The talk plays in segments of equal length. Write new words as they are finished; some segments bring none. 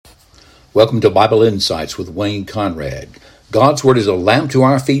Welcome to Bible Insights with Wayne Conrad. God's Word is a lamp to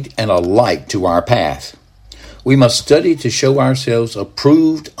our feet and a light to our path. We must study to show ourselves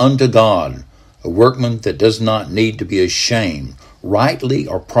approved unto God, a workman that does not need to be ashamed, rightly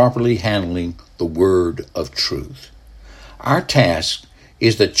or properly handling the Word of truth. Our task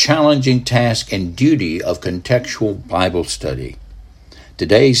is the challenging task and duty of contextual Bible study.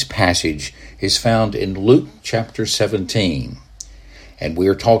 Today's passage is found in Luke chapter 17. And we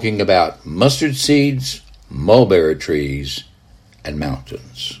are talking about mustard seeds, mulberry trees, and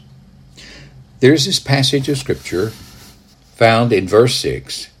mountains. There's this passage of Scripture found in verse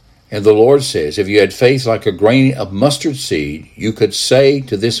 6, and the Lord says, if you had faith like a grain of mustard seed, you could say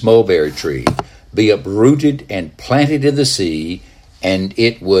to this mulberry tree, be uprooted and planted in the sea, and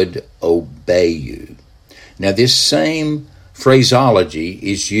it would obey you. Now this same phraseology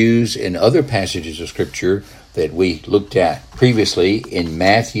is used in other passages of Scripture that we looked at previously in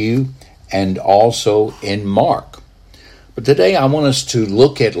Matthew and also in Mark. But today I want us to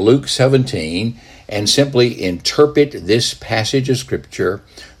look at Luke 17 and simply interpret this passage of Scripture,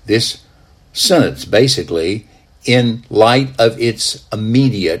 this sentence basically, in light of its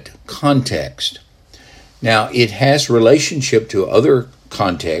immediate context. Now it has relationship to other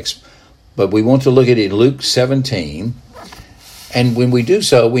contexts, but we want to look at it in Luke 17. And when we do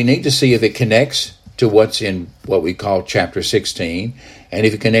so, we need to see if it connects to what's in what we call chapter 16, and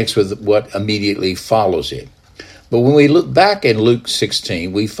if it connects with what immediately follows it. But when we look back in Luke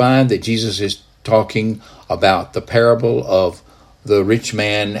 16, we find that Jesus is talking about the parable of the rich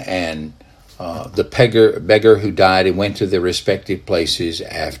man and the beggar who died and went to their respective places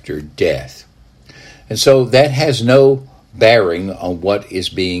after death. And so that has no bearing on what is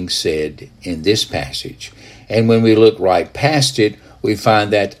being said in this passage. And when we look right past it, we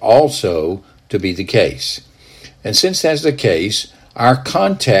find that also to be the case. And since that's the case, our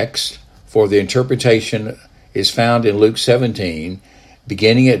context for the interpretation is found in Luke 17,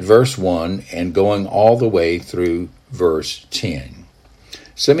 beginning at verse 1 and going all the way through verse 10.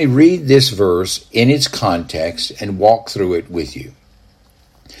 So let me read this verse in its context and walk through it with you.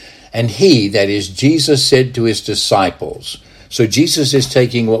 And he, that is Jesus, said to his disciples. So Jesus is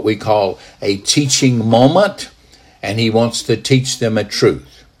taking what we call a teaching moment, and he wants to teach them a truth.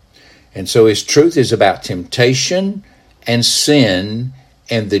 And so his truth is about temptation and sin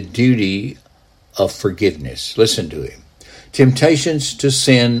and the duty of forgiveness. Listen to him. Temptations to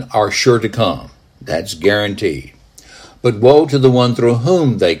sin are sure to come. That's guaranteed. But woe to the one through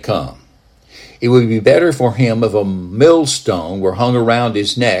whom they come. It would be better for him if a millstone were hung around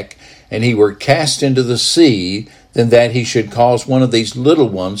his neck and he were cast into the sea than that he should cause one of these little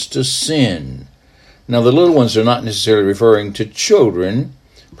ones to sin. Now the little ones are not necessarily referring to children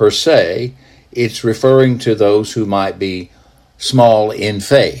per se. It's referring to those who might be small in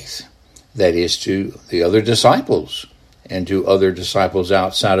faith. That is, to the other disciples and to other disciples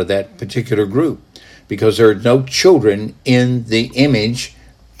outside of that particular group, because there are no children in the image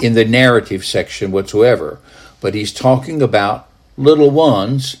in the narrative section whatsoever. But he's talking about little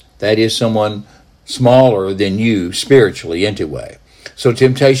ones, that is, someone smaller than you spiritually anyway. So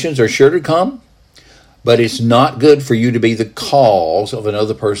temptations are sure to come, but it's not good for you to be the cause of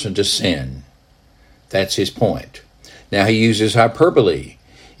another person to sin. That's his point. Now he uses hyperbole.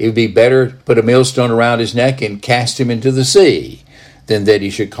 It would be better to put a millstone around his neck and cast him into the sea than that he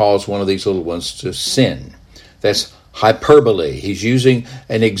should cause one of these little ones to sin. That's hyperbole. He's using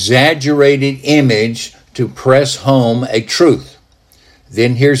an exaggerated image to press home a truth.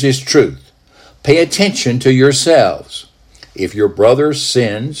 Then here's his truth. Pay attention to yourselves. If your brother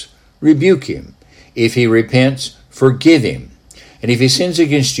sins, rebuke him. If he repents, forgive him. And if he sins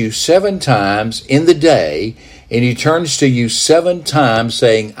against you 7 times in the day, and he turns to you 7 times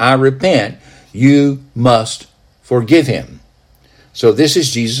saying, I repent, you must forgive him. So this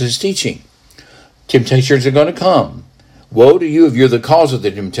is Jesus' teaching. Temptations are going to come. Woe to you if you're the cause of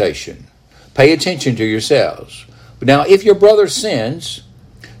the temptation. Pay attention to yourselves. But now, if your brother sins,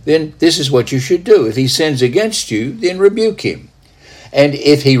 then this is what you should do. If he sins against you, then rebuke him. And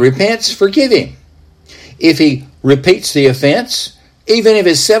if he repents, forgive him. If he repeats the offense, even if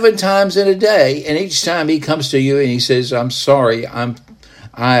it's 7 times in a day, and each time he comes to you and he says, I'm sorry,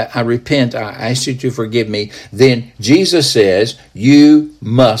 I repent, I ask you to forgive me, then Jesus says, you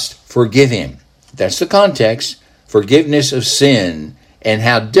must forgive him. That's the context, forgiveness of sin, and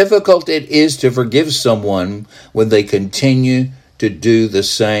how difficult it is to forgive someone when they continue to do the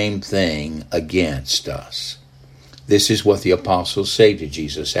same thing against us. This is what the apostles say to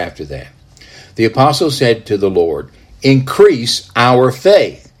Jesus after that. The apostles said to the Lord, increase our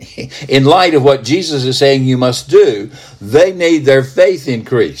faith. In light of what Jesus is saying you must do, they need their faith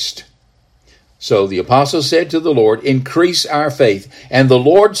increased. So the apostle said to the Lord, increase our faith. And the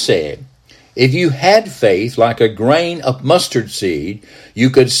Lord said, if you had faith like a grain of mustard seed, you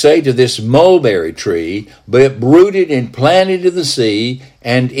could say to this mulberry tree, be uprooted and planted in the sea,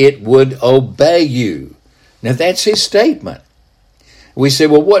 and it would obey you. Now that's his statement. We say,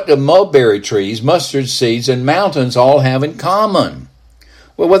 well, what do mulberry trees, mustard seeds, and mountains all have in common?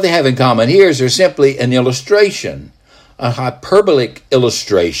 Well, what they have in common here is they're simply an illustration, a hyperbolic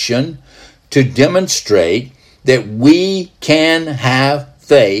illustration to demonstrate that we can have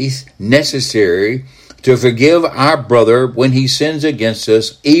faith necessary to forgive our brother when he sins against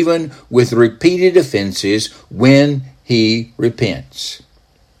us, even with repeated offenses when he repents.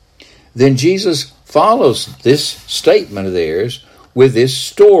 Then Jesus follows this statement of theirs with this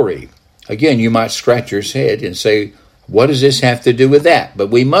story. Again, you might scratch your head and say, what does this have to do with that? But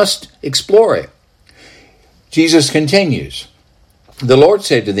we must explore it. Jesus continues, the Lord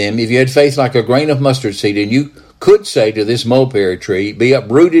said to them, if you had faith like a grain of mustard seed, and you could say to this mulberry tree, be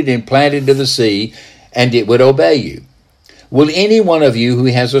uprooted and planted to the sea, and it would obey you. Will any one of you who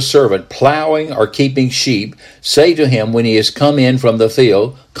has a servant plowing or keeping sheep say to him when he has come in from the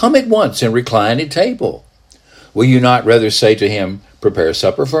field, come at once and recline at table? Will you not rather say to him, prepare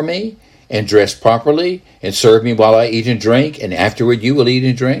supper for me, and dress properly, and serve me while I eat and drink, and afterward you will eat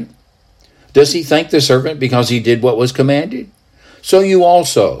and drink? Does he thank the servant because he did what was commanded? So you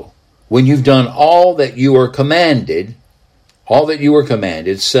also, when you've done all that you were commanded,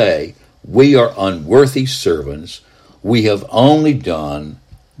 say, we are unworthy servants. We have only done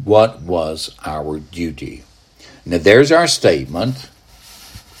what was our duty. Now there's our statement.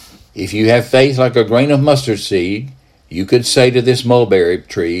 If you have faith like a grain of mustard seed, you could say to this mulberry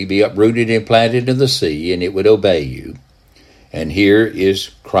tree, be uprooted and planted in the sea, and it would obey you. And here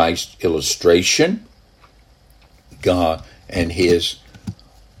is Christ's illustration, God and his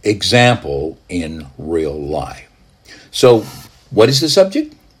example in real life. So, what is the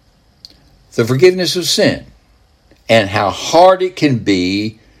subject? The forgiveness of sin, and how hard it can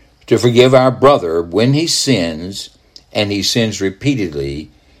be to forgive our brother when he sins, and he sins repeatedly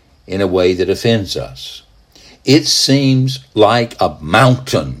in a way that offends us. It seems like a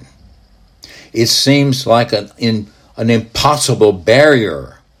mountain. It seems like an impossible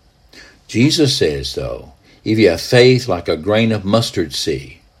barrier. Jesus says, though, if you have faith like a grain of mustard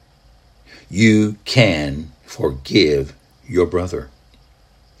seed, you can forgive your brother.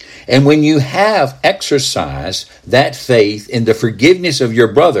 And when you have exercised that faith in the forgiveness of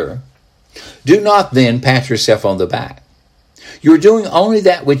your brother, do not then pat yourself on the back. You're doing only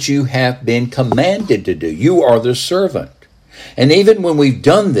that which you have been commanded to do. You are the servant. And even when we've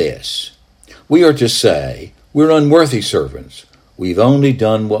done this, we are to say, we're unworthy servants. We've only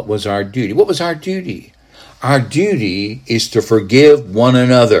done what was our duty. What was our duty? Our duty is to forgive one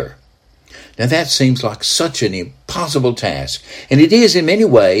another. Now that seems like such an impossible task. And it is in many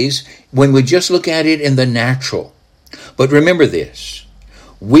ways when we just look at it in the natural. But remember this.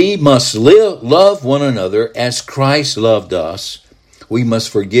 We must love one another as Christ loved us. We must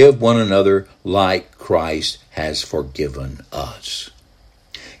forgive one another like Christ has forgiven us.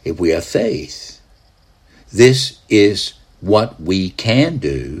 If we have faith, this is what we can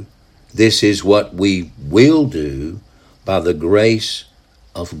do. This is what we will do by the grace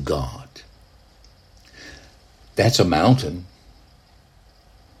of God. That's a mountain,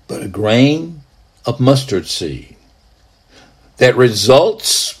 but a grain of mustard seed that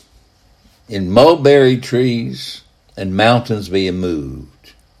results in mulberry trees and mountains being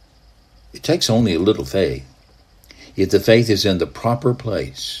moved. It takes only a little faith. If the faith is in the proper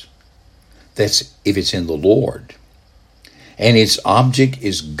place, that's if it's in the Lord, and its object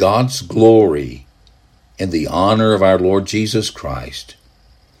is God's glory and the honor of our Lord Jesus Christ,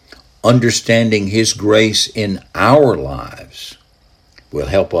 understanding his grace in our lives will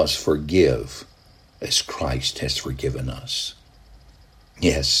help us forgive as Christ has forgiven us.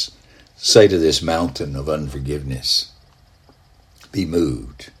 Yes, say to this mountain of unforgiveness, be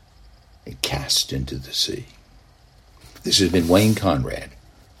moved and cast into the sea. This has been Wayne Conrad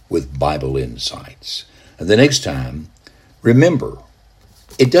with Bible Insights. And the next time, remember,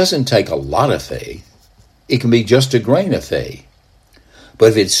 it doesn't take a lot of faith. It can be just a grain of faith.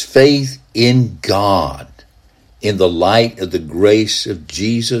 But if it's faith in God, in the light of the grace of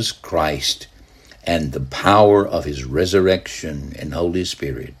Jesus Christ and the power of his resurrection and Holy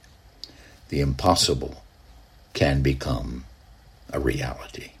Spirit, the impossible can become a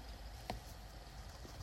reality.